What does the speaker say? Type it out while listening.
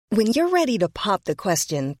When you're ready to pop the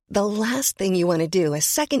question, the last thing you want to do is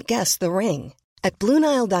second-guess the ring. At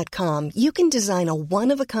BlueNile.com, you can design a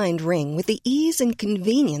one-of-a-kind ring with the ease and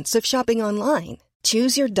convenience of shopping online.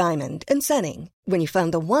 Choose your diamond and setting. When you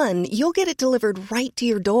find the one, you'll get it delivered right to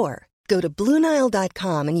your door. Go to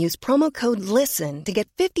BlueNile.com and use promo code LISTEN to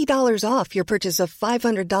get $50 off your purchase of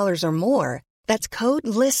 $500 or more. That's code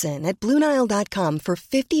LISTEN at BlueNile.com for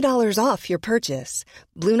 $50 off your purchase.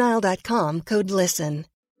 BlueNile.com, code LISTEN.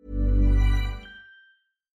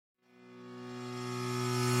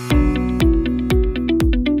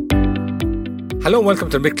 Hello and welcome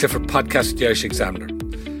to the Mick Clifford podcast, The Irish Examiner.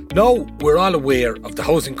 Now, we're all aware of the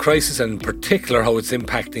housing crisis and in particular how it's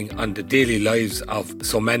impacting on the daily lives of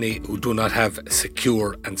so many who do not have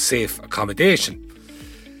secure and safe accommodation.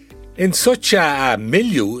 In such a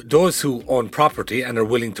milieu, those who own property and are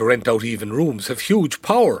willing to rent out even rooms have huge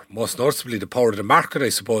power, most noticeably the power of the market, I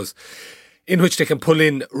suppose, in which they can pull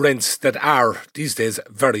in rents that are, these days,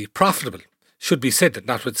 very profitable. Should be said that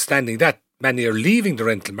notwithstanding that, many are leaving the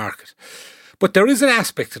rental market. But there is an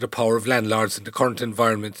aspect to the power of landlords in the current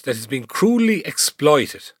environment that is being cruelly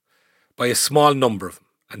exploited by a small number of them,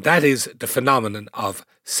 and that is the phenomenon of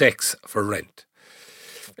sex for rent.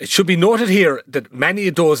 It should be noted here that many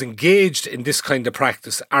of those engaged in this kind of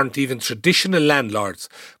practice aren't even traditional landlords,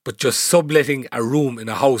 but just subletting a room in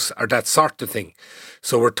a house or that sort of thing.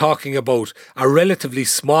 So we're talking about a relatively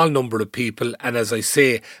small number of people, and as I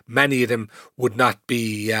say, many of them would not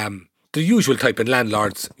be the usual type of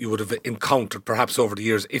landlords you would have encountered perhaps over the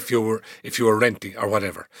years if you were renting or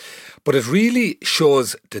whatever. But it really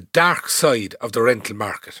shows the dark side of the rental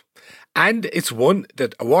market. And it's one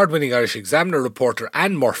that award-winning Irish Examiner reporter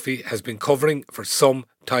Anne Murphy has been covering for some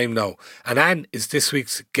time now. And Anne is this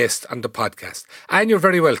week's guest on the podcast. Anne, you're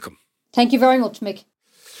very welcome. Thank you very much, Mick.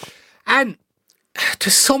 Anne,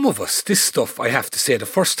 to some of us, this stuff, I have to say, the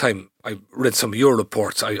first time I read some of your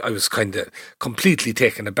reports, I was kind of completely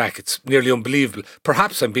taken aback. It's nearly unbelievable.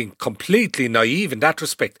 Perhaps I'm being completely naive in that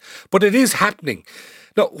respect, but it is happening.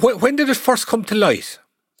 Now, when did it first come to light?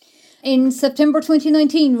 In September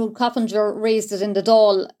 2019, Ruth Coppinger raised it in the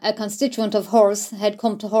Dáil. A constituent of hers had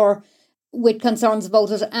come to her with concerns about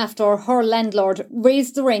it after her landlord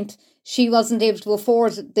raised the rent. She wasn't able to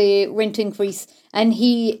afford the rent increase, and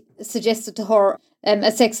he suggested to her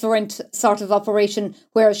a sex for rent sort of operation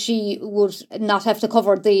where she would not have to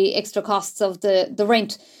cover the extra costs of the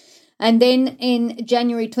rent. And then in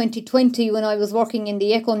January 2020, when I was working in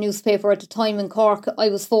the Echo newspaper at the time in Cork, I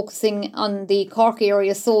was focusing on the Cork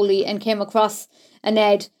area solely and came across an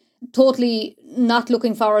ad, totally not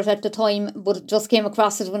looking for it at the time, but just came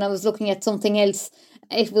across it when I was looking at something else.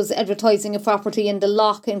 It was advertising a property in the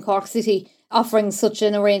Lough in Cork City, offering such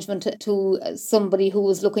an arrangement to somebody who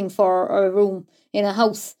was looking for a room in a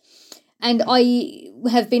house. And I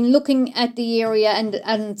have been looking at the area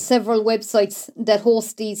and several websites that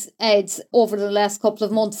host these ads over the last couple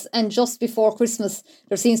of months. And just before Christmas,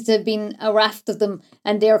 there seems to have been a raft of them,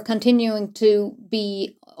 and they're continuing to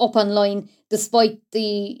be up online despite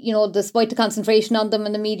the concentration on them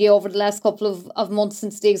in the media over the last couple of months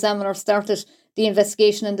since the Examiner started the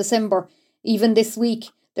investigation in December. Even this week,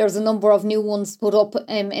 there's a number of new ones put up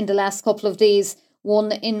in the last couple of days.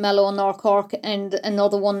 One in Mallow in North Cork and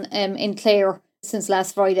another one in Clare since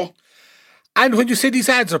last Friday. And when you say these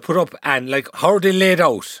ads are put up, and how are they laid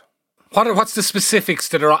out? What's the specifics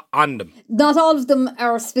that are on them? Not all of them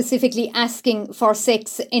are specifically asking for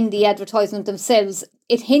sex in the advertisement themselves.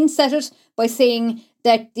 It hints at it by saying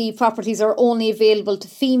that the properties are only available to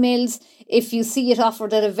females. If you see it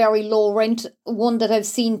offered at a very low rent, one that I've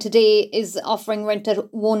seen today is offering rent at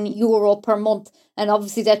 €1 per month. And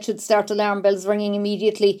obviously that should start alarm bells ringing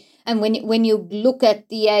immediately. And when you look at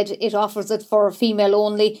the ad, it offers it for female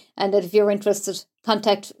only. And that if you're interested,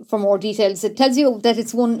 contact for more details. It tells you that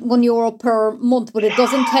it's €1 per month, but it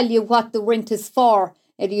doesn't tell you what the rent is for.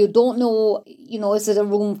 You don't know, is it a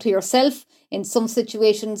room to yourself? In some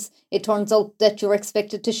situations, it turns out that you're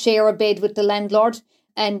expected to share a bed with the landlord.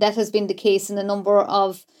 And that has been the case in a number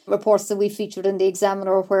of reports that we featured in the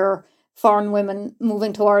Examiner, where foreign women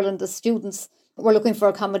moving to Ireland as students were looking for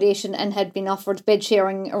accommodation and had been offered bed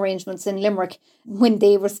sharing arrangements in Limerick when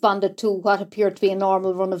they responded to what appeared to be a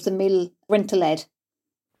normal run-of-the-mill rental ad.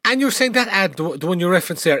 And you're saying that ad, the one you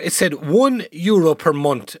referenced there, it said €1 per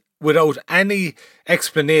month without any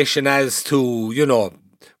explanation as to,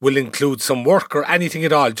 will include some work or anything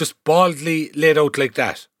at all, just baldly laid out like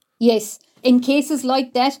that. Yes. In cases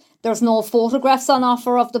like that, there's no photographs on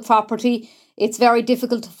offer of the property. It's very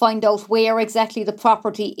difficult to find out where exactly the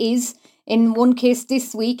property is. In one case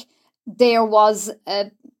this week, there was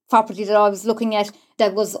a property that I was looking at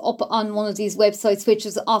that was up on one of these websites, which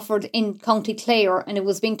was offered in County Clare, and it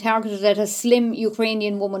was being targeted at a slim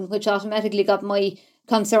Ukrainian woman, which automatically got my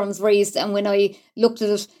concerns raised. And when I looked at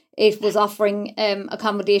it, it was offering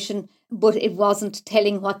accommodation, but it wasn't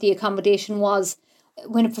telling what the accommodation was.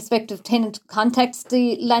 When a prospective tenant contacts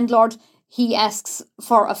the landlord, he asks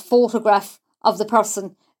for a photograph of the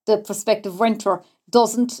person. The prospective renter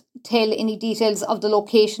doesn't tell any details of the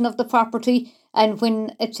location of the property, and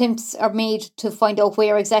when attempts are made to find out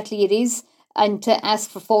where exactly it is and to ask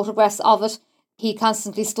for photographs of it, he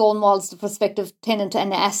constantly stonewalls the prospective tenant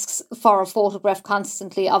and asks for a photograph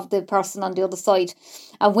constantly of the person on the other side.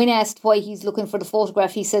 And when asked why he's looking for the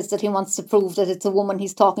photograph, he says that he wants to prove that it's a woman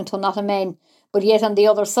he's talking to, not a man. But yet on the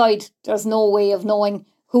other side, there's no way of knowing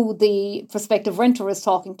who the prospective renter is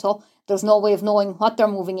talking to. There's no way of knowing what they're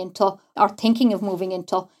moving into or thinking of moving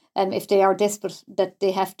into if they are desperate that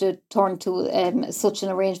they have to turn to such an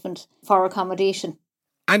arrangement for accommodation.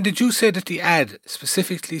 And did you say that the ad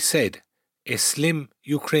specifically said a slim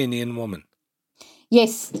Ukrainian woman?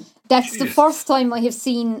 Yes, that's the first time I have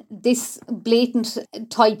seen this blatant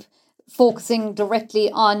type focusing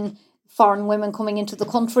directly on foreign women coming into the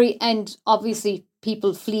country and obviously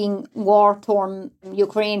people fleeing war-torn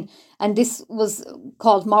Ukraine. And this was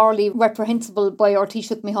called morally reprehensible by our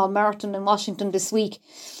Taoiseach Micheál Martin in Washington this week.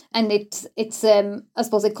 And it's I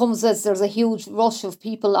suppose it comes as there's a huge rush of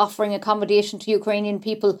people offering accommodation to Ukrainian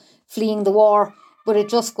people fleeing the war. But it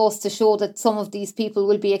just goes to show that some of these people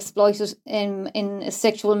will be exploited in a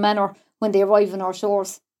sexual manner when they arrive on our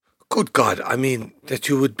shores. Good God, I mean, that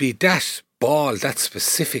you would be that bald, that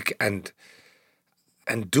specific and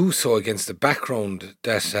do so against the background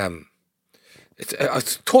that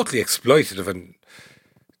it's totally exploitative and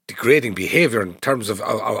degrading behaviour in terms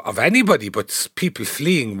of anybody, but people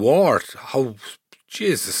fleeing war. How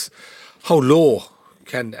low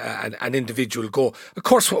can an individual go? Of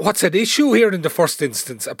course, what's at issue here in the first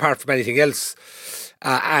instance, apart from anything else,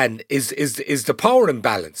 and is the power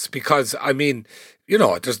imbalance. Because, I mean, you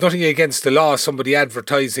know, there's nothing against the law, somebody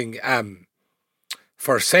advertising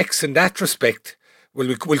for sex in that respect.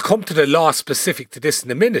 We'll come to the law specific to this in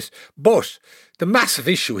a minute. But the massive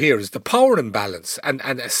issue here is the power imbalance and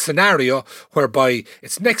a scenario whereby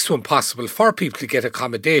it's next to impossible for people to get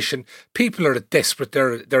accommodation. People are desperate.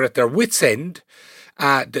 They're at their wits' end.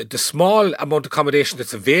 The small amount of accommodation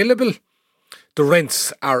that's available, the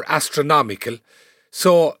rents are astronomical.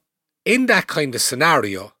 So in that kind of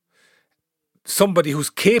scenario, somebody who's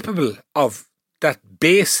capable of that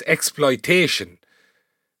base exploitation,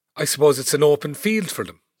 I suppose it's an open field for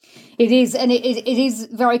them. It is, and it is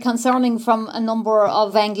very concerning from a number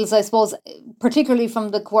of angles, I suppose, particularly from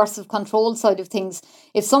the coercive control side of things.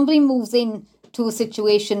 If somebody moves in to a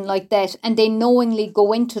situation like that and they knowingly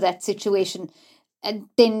go into that situation, and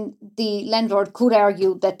then the landlord could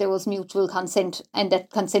argue that there was mutual consent and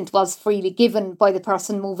that consent was freely given by the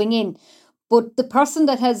person moving in. But the person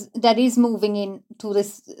that is moving in to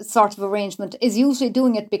this sort of arrangement is usually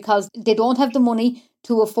doing it because they don't have the money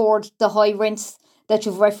to afford the high rents that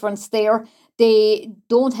you've referenced there. They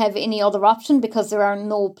don't have any other option because there are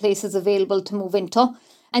no places available to move into.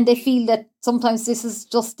 And they feel that sometimes this is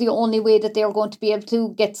just the only way that they're going to be able to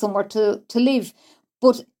get somewhere to live.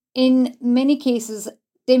 But in many cases,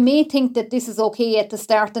 they may think that this is okay at the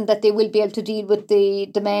start and that they will be able to deal with the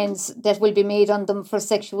demands that will be made on them for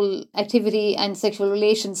sexual activity and sexual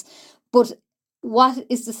relations. But what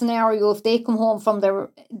is the scenario if they come home from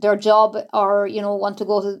their job or, you know, want to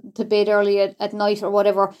go to bed early at night or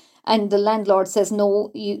whatever, and the landlord says,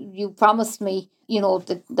 no, you promised me, you know,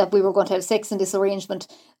 that we were going to have sex in this arrangement.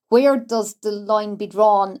 Where does the line be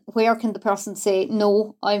drawn? Where can the person say,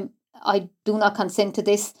 no, I do not consent to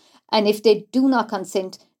this? And if they do not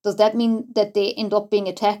consent, does that mean that they end up being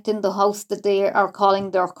attacked in the house that they are calling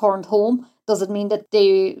their current home? Does it mean that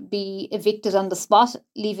they be evicted on the spot,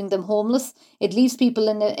 leaving them homeless? It leaves people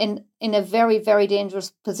in a very, very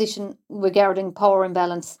dangerous position regarding power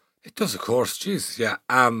imbalance. It does, of course. Jeez, yeah.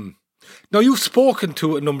 Now, you've spoken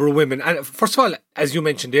to a number of women. And first of all, as you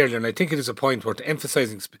mentioned earlier, and I think it is a point worth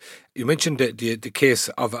emphasising, you mentioned the case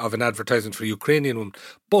of an advertisement for a Ukrainian woman.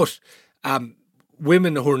 But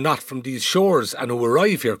women who are not from these shores and who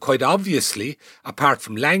arrive here, quite obviously, apart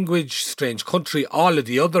from language, strange country, all of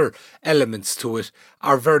the other elements to it,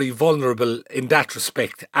 are very vulnerable in that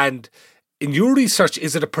respect. And in your research,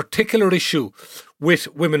 is it a particular issue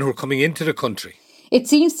with women who are coming into the country? It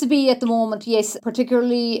seems to be at the moment, yes,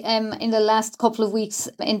 particularly in the last couple of weeks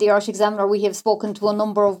in the Irish Examiner, we have spoken to a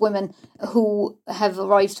number of women who have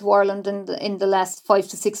arrived to Ireland in the last 5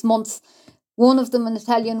 to 6 months. One of them, an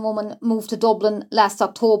Italian woman, moved to Dublin last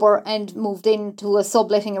October and moved into a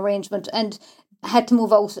subletting arrangement. And had to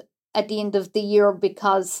move out at the end of the year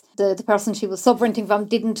because the person she was subrenting from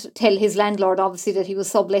didn't tell his landlord, obviously, that he was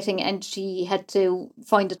subletting, and she had to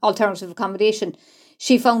find alternative accommodation.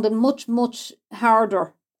 She found it much, much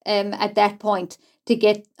harder at that point to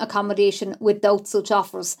get accommodation without such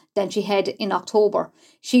offers than she had in October.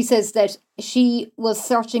 She says that she was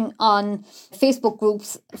searching on Facebook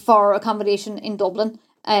groups for accommodation in Dublin,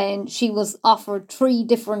 and she was offered 3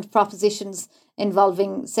 different propositions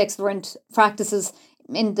involving sex rent practices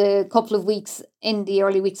in the couple of weeks in the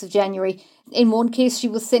early weeks of January. In one case, she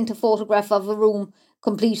was sent a photograph of a room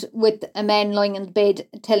complete with a man lying in bed,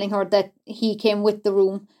 telling her that he came with the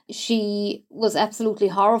room. She was absolutely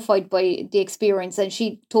horrified by the experience, and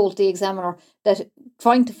she told the Examiner that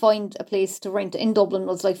trying to find a place to rent in Dublin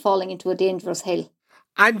was like falling into a dangerous hell.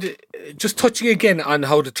 And just touching again on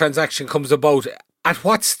how the transaction comes about, at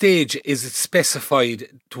what stage is it specified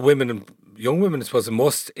to women and young women, I suppose, in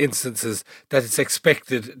most instances, that it's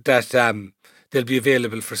expected that they'll be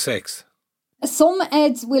available for sex? Some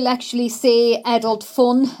ads will actually say adult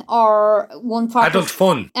fun, or one part. Adult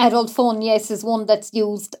fun? Adult fun, yes, is one that's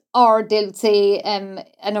used. Or they'll say an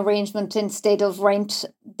arrangement instead of rent.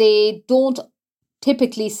 They don't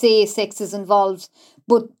typically say sex is involved,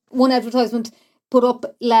 but one advertisement put up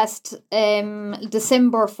last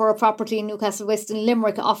December for a property in Newcastle West in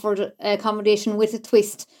Limerick offered accommodation with a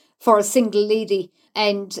twist for a single lady,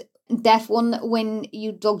 and that one, when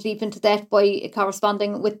you dug deep into that by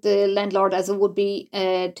corresponding with the landlord as a would-be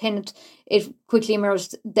tenant, it quickly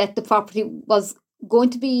emerged that the property was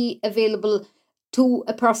going to be available to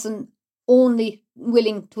a person only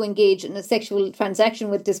willing to engage in a sexual transaction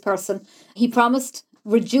with this person. He promised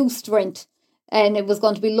reduced rent, and it was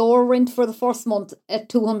going to be lower rent for the first month at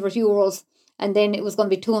 €200, and then it was going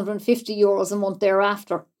to be €250 a month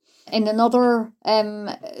thereafter. In another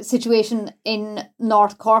situation in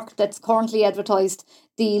North Cork that's currently advertised,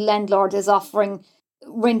 the landlord is offering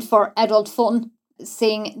rent for adult fun,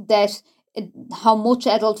 saying that how much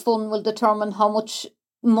adult fun will determine how much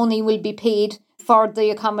money will be paid for the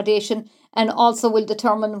accommodation, and also will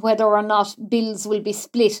determine whether or not bills will be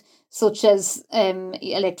split, such as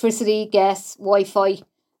electricity, gas, Wi-Fi,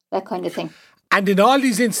 that kind of thing. And in all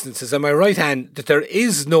these instances, am I right, Anne, that there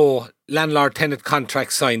is no landlord-tenant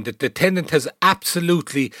contract signed, that the tenant has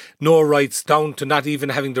absolutely no rights, down to not even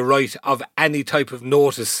having the right of any type of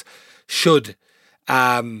notice should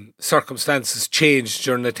circumstances change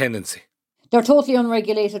during the tenancy? They're totally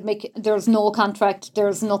unregulated, Mick. There's no contract.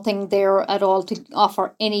 There's nothing there at all to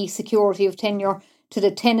offer any security of tenure to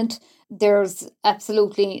the tenant. There's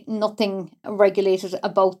absolutely nothing regulated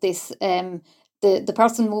about this. The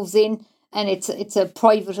person moves in, and it's a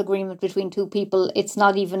private agreement between two people. It's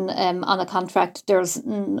not even on a contract. There's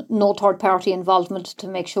no third party involvement to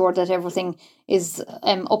make sure that everything is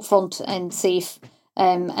upfront and safe.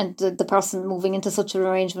 And the person moving into such an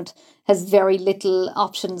arrangement has very little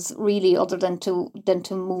options really, other than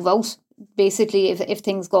to move out. Basically, if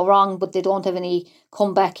things go wrong, but they don't have any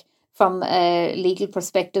comeback from a legal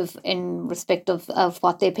perspective in respect of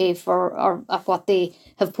what they pay for, or of what they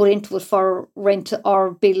have put into it for rent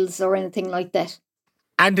or bills or anything like that.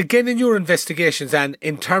 And again, in your investigations, and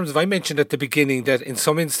in terms of, I mentioned at the beginning that in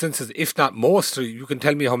some instances, if not most, or you can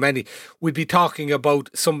tell me how many, we'd be talking about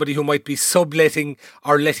somebody who might be subletting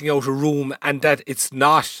or letting out a room, and that it's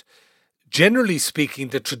not, generally speaking,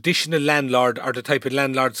 the traditional landlord or the type of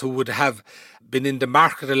landlords who would have been in the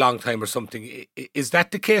market a long time or something. Is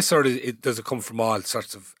that the case, or does it come from all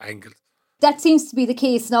sorts of angles? That seems to be the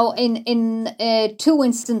case. Now, in 2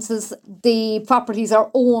 instances, the properties are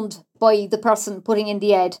owned by the person putting in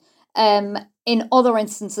the ad. In other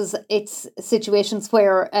instances, it's situations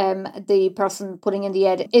where the person putting in the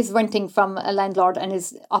ad is renting from a landlord and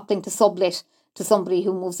is opting to sublet to somebody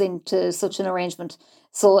who moves into such an arrangement.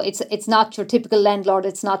 So it's not your typical landlord.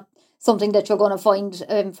 It's not something that you're going to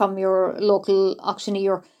find from your local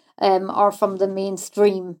auctioneer or from the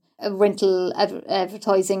mainstream rental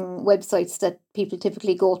advertising websites that people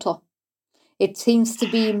typically go to. It seems to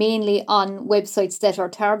be mainly on websites that are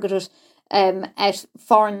targeted at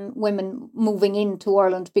foreign women moving into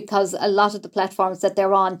Ireland, because a lot of the platforms that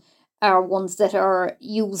they're on are ones that are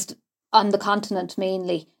used on the continent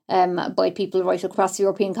mainly by people right across the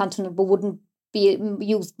European continent, but wouldn't be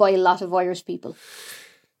used by a lot of Irish people.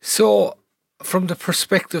 So, from the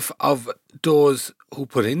perspective of those who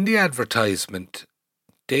put in the advertisement,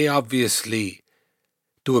 they obviously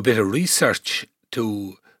do a bit of research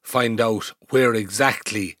to find out where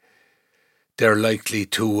exactly they're likely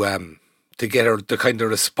to get the kind of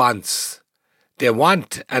response they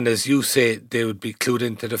want. And as you say, they would be clued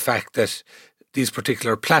into the fact that these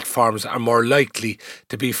particular platforms are more likely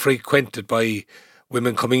to be frequented by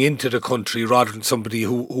women coming into the country rather than somebody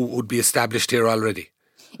who would be established here already.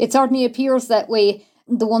 It certainly appears that way.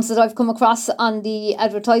 The ones that I've come across on the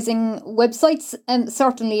advertising websites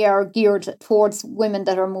certainly are geared towards women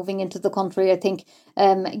that are moving into the country, I think,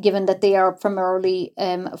 given that they are primarily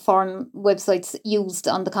foreign websites used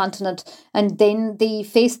on the continent. And then the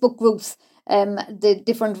Facebook groups, the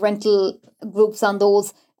different rental groups on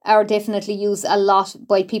those are definitely used a lot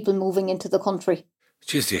by people moving into the country.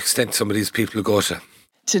 Geez, the extent some of these people go to.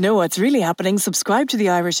 To know what's really happening, subscribe to the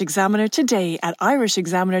Irish Examiner today at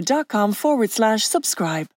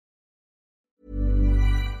irishexaminer.com/subscribe.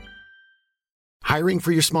 Hiring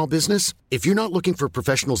for your small business? If you're not looking for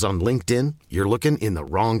professionals on LinkedIn, you're looking in the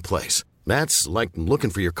wrong place. That's like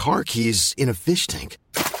looking for your car keys in a fish tank.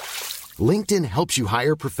 LinkedIn helps you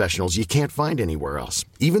hire professionals you can't find anywhere else,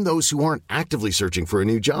 even those who aren't actively searching for a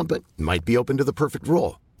new job but might be open to the perfect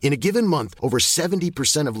role. In a given month, over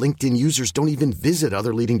 70% of LinkedIn users don't even visit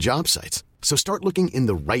other leading job sites. So start looking in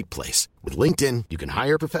the right place. With LinkedIn, you can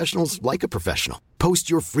hire professionals like a professional. Post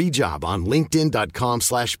your free job on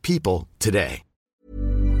linkedin.com/people today.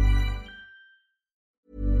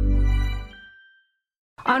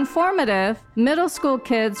 On Formative, middle school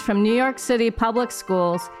kids from New York City public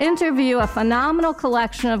schools interview a phenomenal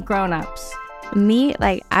collection of grown-ups. Me,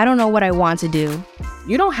 I don't know what I want to do.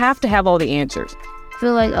 You don't have to have all the answers. I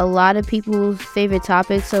feel like a lot of people's favorite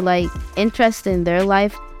topics are interest in their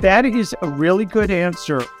life. That is a really good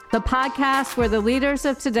answer. The podcast where the leaders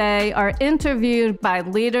of today are interviewed by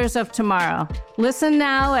leaders of tomorrow. Listen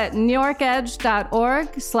now at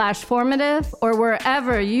newyorkedge.org/formative or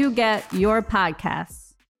wherever you get your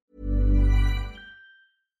podcasts.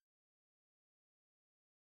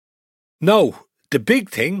 Now, the big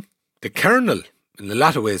thing, the kernel, in a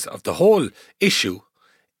lot of ways, of the whole issue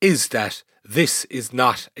is that this is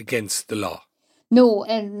not against the law. No,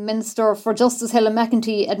 and Minister for Justice Helen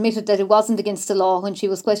McEntee admitted that it wasn't against the law when she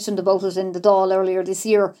was questioned about it in the Dáil earlier this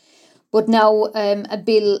year. But now a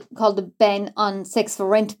bill called the Ban on Sex for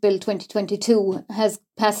Rent Bill 2022 has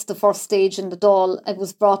passed the first stage in the Dáil. It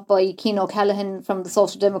was brought by Cian O'Callaghan from the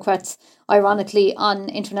Social Democrats, ironically, on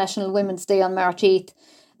International Women's Day on March 8th.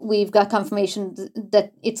 We've got confirmation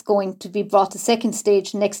that it's going to be brought to second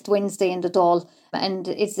stage next Wednesday in the Dáil, and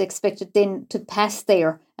it's expected then to pass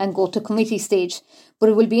there and go to committee stage. But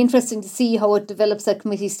it will be interesting to see how it develops at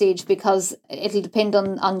committee stage, because it'll depend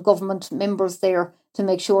on government members there to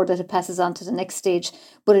make sure that it passes on to the next stage.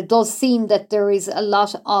 But it does seem that there is a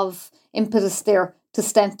lot of impetus there to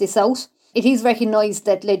stamp this out. It is recognised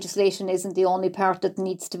that legislation isn't the only part that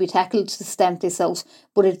needs to be tackled to stamp this out,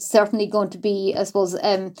 but it's certainly going to be, I suppose,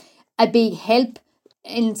 a big help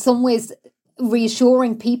in some ways,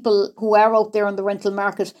 reassuring people who are out there on the rental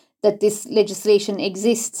market that this legislation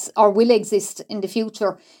exists or will exist in the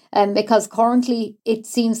future. Because currently it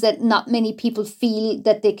seems that not many people feel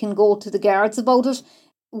that they can go to the guards about it,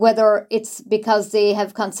 whether it's because they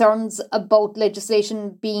have concerns about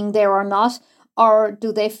legislation being there or not, or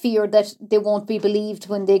do they fear that they won't be believed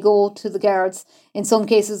when they go to the guards? In some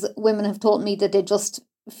cases, women have told me that they just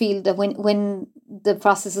feel that when the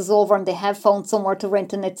process is over and they have found somewhere to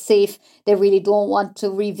rent and it's safe, they really don't want to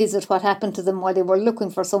revisit what happened to them while they were looking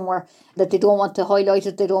for somewhere, that they don't want to highlight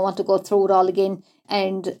it, they don't want to go through it all again.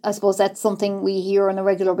 And I suppose that's something we hear on a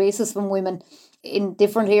regular basis from women in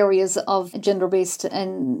different areas of gender-based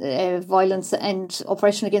and violence and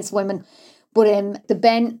oppression against women. But the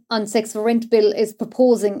Ban on Sex for Rent bill is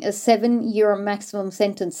proposing a 7-year maximum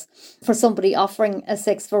sentence for somebody offering a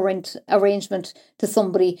sex for rent arrangement to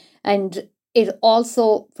somebody. And it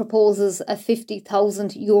also proposes a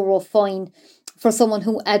 €50,000 fine for someone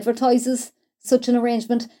who advertises such an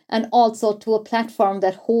arrangement, and also to a platform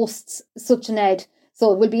that hosts such an ad.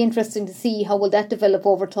 So it will be interesting to see how will that develop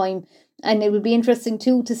over time. And it will be interesting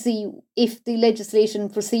too to see if the legislation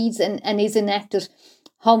proceeds and is enacted,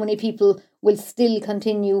 how many people will still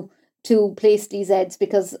continue to place these ads,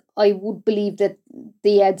 because I would believe that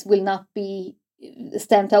the ads will not be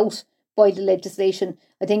stamped out by the legislation.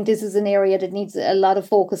 I think this is an area that needs a lot of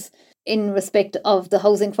focus in respect of the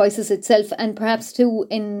housing crisis itself, and perhaps too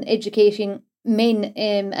in educating men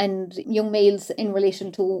and young males in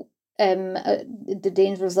relation to the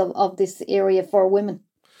dangers of this area for women.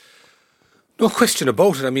 No question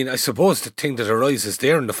about it. I mean, I suppose the thing that arises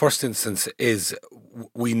there in the first instance is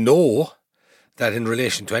we know that in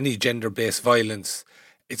relation to any gender-based violence,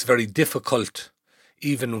 it's very difficult,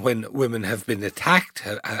 even when women have been attacked,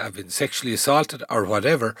 have been sexually assaulted or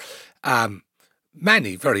whatever.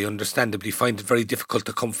 Many, very understandably, find it very difficult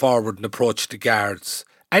to come forward and approach the guards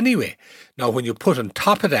anyway. Now, when you put on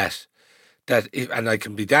top of that that, and I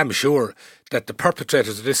can be damn sure that the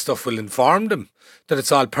perpetrators of this stuff will inform them that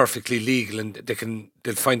it's all perfectly legal, and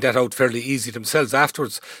they'll find that out fairly easy themselves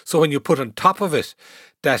afterwards. So when you put on top of it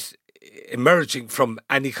that emerging from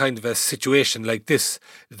any kind of a situation like this,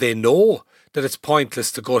 they know that it's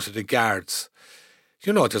pointless to go to the guards.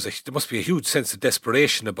 You know, there must be a huge sense of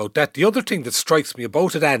desperation about that. The other thing that strikes me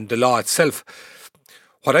about it and the law itself,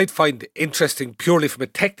 what I'd find interesting purely from a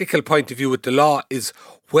technical point of view with the law, is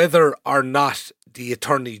whether or not the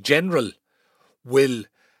Attorney General will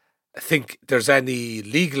think there's any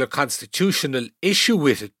legal or constitutional issue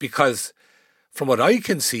with it, because from what I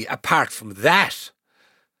can see, apart from that,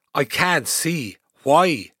 I can't see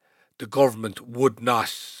why the government would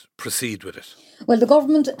not proceed with it. Well, the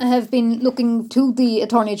government have been looking to the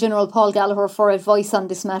Attorney General Paul Gallagher for advice on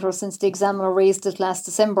this matter since the Examiner raised it last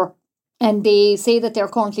December. And they say that they're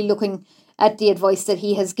currently looking at the advice that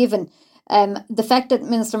he has given. The fact that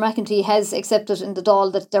Minister McEntee has accepted in the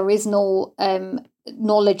Dáil that there is no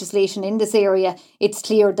legislation in this area, it's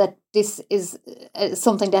clear that this is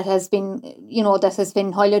something that has been,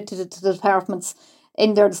 highlighted to the departments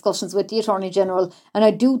in their discussions with the Attorney General. And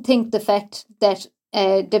I do think the fact that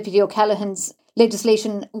Deputy O'Callaghan's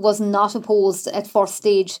legislation was not opposed at first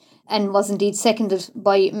stage and was indeed seconded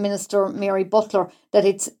by Minister Mary Butler, that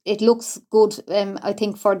it looks good, I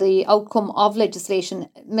think, for the outcome of legislation.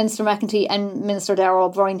 Minister McEntee and Minister Darragh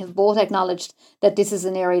O'Brien have both acknowledged that this is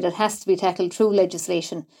an area that has to be tackled through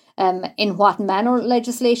legislation. In what manner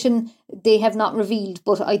legislation, they have not revealed,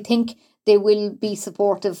 but I think they will be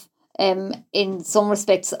supportive in some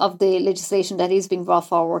respects of the legislation that is being brought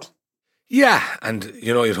forward. Yeah, and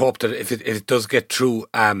you'd hope that if it does get through,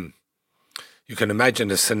 you can imagine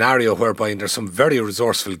a scenario whereby, and there's some very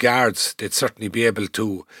resourceful guards, they'd certainly be able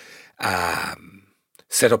to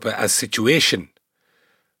set up a situation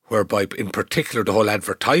whereby, in particular, the whole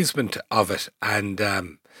advertisement of it and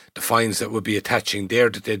the fines that would be attaching there,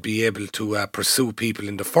 that they'd be able to pursue people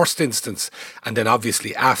in the first instance, and then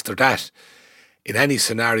obviously after that, in any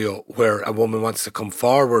scenario where a woman wants to come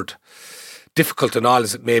forward, difficult and all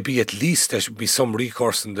as it may be, at least there should be some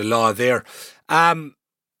recourse in the law there.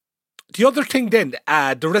 The other thing then,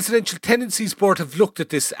 the Residential Tenancies Board have looked at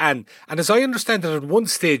this, and as I understand it, at one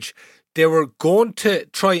stage they were going to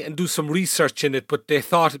try and do some research in it, but they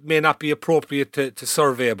thought it may not be appropriate to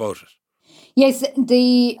survey about it. Yes,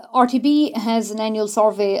 the RTB has an annual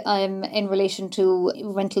survey in relation to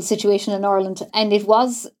rental situation in Ireland, and it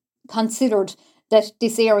was considered that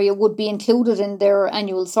this area would be included in their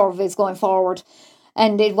annual surveys going forward.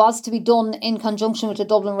 And it was to be done in conjunction with the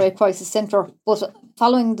Dublin Rape Crisis Centre. But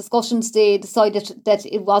following discussions, they decided that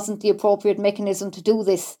it wasn't the appropriate mechanism to do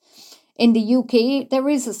this. In the UK, there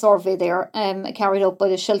is a survey there carried out by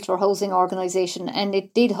the Shelter Housing Organisation, and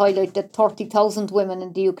it did highlight that 30,000 women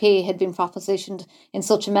in the UK had been propositioned in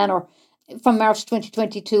such a manner from March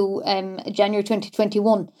 2020 to January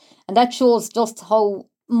 2021. And that shows just how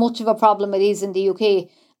much of a problem it is in the UK.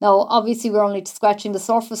 Now, obviously, we're only scratching the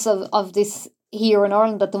surface of this here in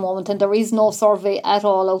Ireland at the moment, and there is no survey at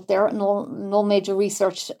all out there, no major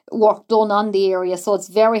research work done on the area, so it's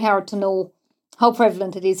very hard to know how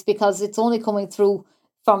prevalent it is, because it's only coming through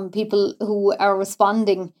from people who are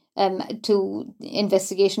responding to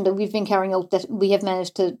investigation that we've been carrying out, that we have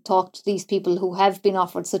managed to talk to these people who have been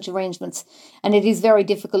offered such arrangements. And it is very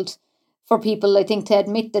difficult for people, I think, to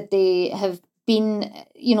admit that they have been,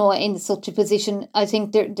 in such a position. I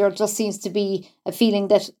think there just seems to be a feeling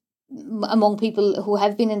that among people who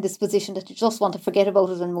have been in this position that they just want to forget about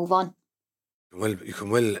it and move on. Well, you can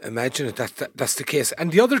well imagine it, that's the case.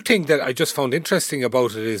 And the other thing that I just found interesting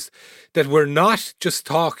about it is that we're not just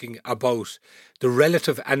talking about the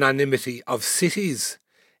relative anonymity of cities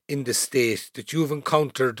in the state that you've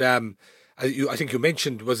encountered. I think you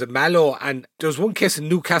mentioned, was it Mallow? And there was one case in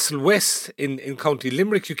Newcastle West in County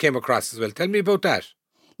Limerick you came across as well. Tell me about that.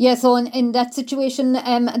 Yeah, so in that situation,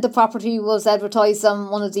 the property was advertised on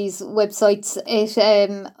one of these websites. It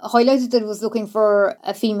highlighted that it was looking for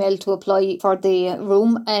a female to apply for the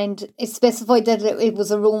room, and it specified that it was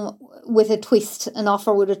a room with a twist, an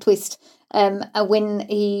offer with a twist. When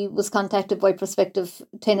he was contacted by prospective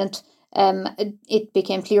tenant, it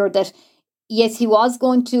became clear that, yes, he was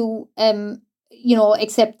going to,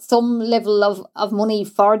 accept some level of money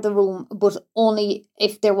for the room, but only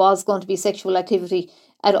if there was going to be sexual activity.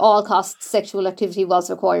 At all costs, sexual activity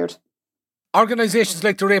was required. Organisations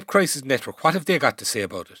like the Rape Crisis Network, what have they got to say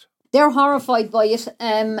about it? They're horrified by it.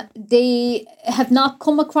 They have not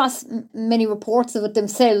come across many reports of it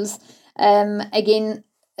themselves.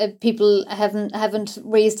 People haven't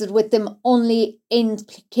raised it with them, only in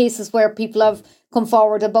cases where people have come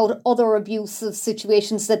forward about other abusive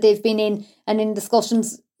situations that they've been in, and in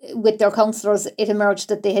discussions with their counsellors it emerged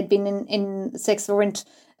that they had been in sex for rent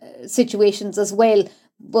situations as well,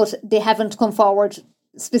 but they haven't come forward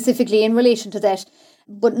specifically in relation to that.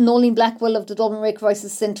 But Nolene Blackwell of the Dublin Rape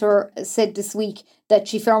Crisis Centre said this week that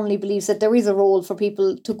she firmly believes that there is a role for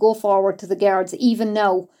people to go forward to the guards even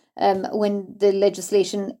now, when the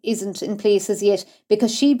legislation isn't in place as yet,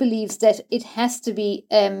 because she believes that it has to be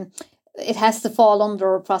it has to fall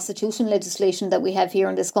under prostitution legislation that we have here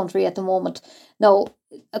in this country at the moment. Now,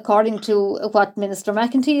 according to what Minister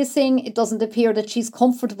McEntee is saying, it doesn't appear that she's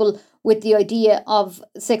comfortable with the idea of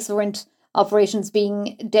sex for rent operations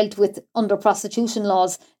being dealt with under prostitution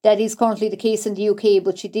laws. That is currently the case in the UK,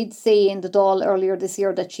 but she did say in the Dáil earlier this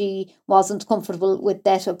year that she wasn't comfortable with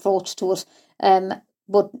that approach to it.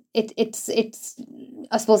 But it's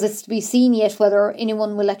I suppose it's to be seen yet whether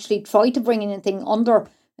anyone will actually try to bring anything under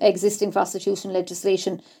existing prostitution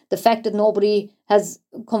legislation. The fact that nobody has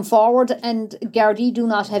come forward and Gardaí do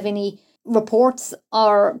not have any reports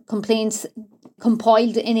or complaints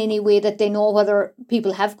compiled in any way that they know whether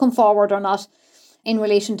people have come forward or not in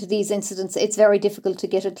relation to these incidents, it's very difficult to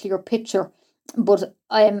get a clear picture. But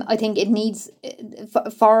I think it needs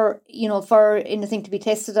for anything to be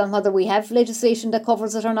tested on whether we have legislation that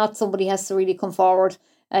covers it or not, somebody has to really come forward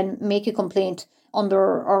and make a complaint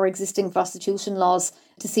under our existing prostitution laws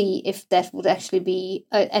to see if that would actually be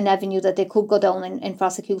an avenue that they could go down in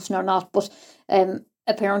prosecution or not. But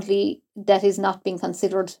apparently that is not being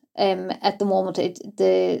considered at the moment.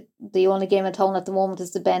 The only game in town at the moment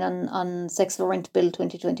is the ban on sex for rent bill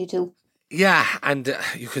 2022. Yeah, and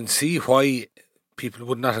you can see why people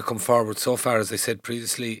would not have come forward so far. As I said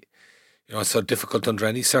previously, it's so difficult under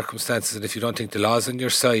any circumstances, and if you don't think the law's on your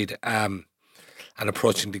side, and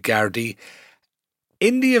approaching the Gardaí.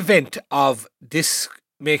 In the event of this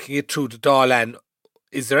making it through the Dáil,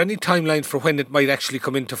 is there any timeline for when it might actually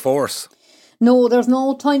come into force? No, there's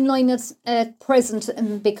no timeline at present,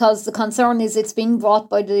 because the concern is it's being brought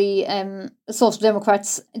by the Social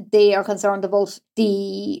Democrats. They are concerned about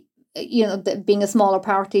the being a smaller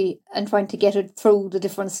party and trying to get it through the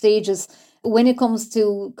different stages. When it comes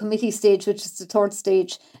to committee stage, which is the third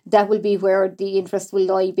stage, that will be where the interest will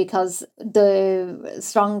lie, because the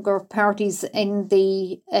stronger parties in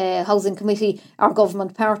the Housing Committee are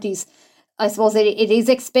government parties. I suppose it is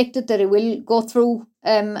expected that it will go through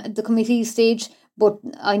the committee stage, but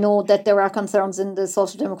I know that there are concerns in the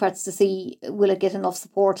Social Democrats to see will it get enough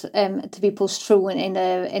support to be pushed through in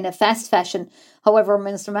a fast fashion. However,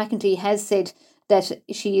 Minister McEntee has said that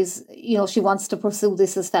she wants to pursue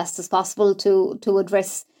this as fast as possible to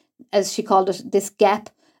address, as she called it, this gap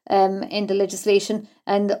in the legislation.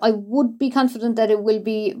 And I would be confident that it will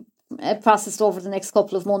be processed over the next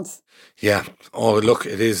couple of months. Yeah. Oh, look,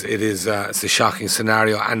 it's a shocking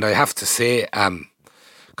scenario, and I have to say,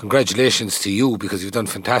 congratulations to you, because you've done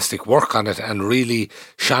fantastic work on it and really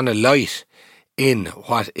shone a light in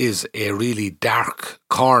what is a really dark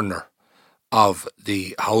corner of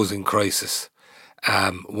the housing crisis.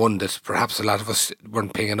 One that perhaps a lot of us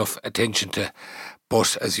weren't paying enough attention to.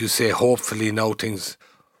 But as you say, hopefully now things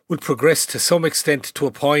will progress to some extent to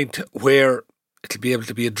a point where it'll be able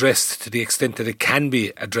to be addressed to the extent that it can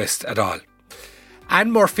be addressed at all.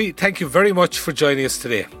 Anne Murphy, thank you very much for joining us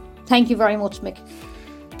today. Thank you very much, Mick.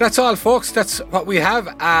 That's all, folks. That's what we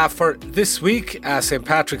have for this week, St.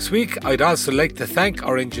 Patrick's Week. I'd also like to thank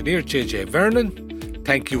our engineer, JJ Vernon.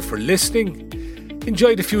 Thank you for listening.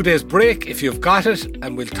 Enjoy the few days break if you've got it,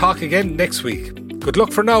 and we'll talk again next week. Good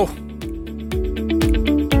luck for now.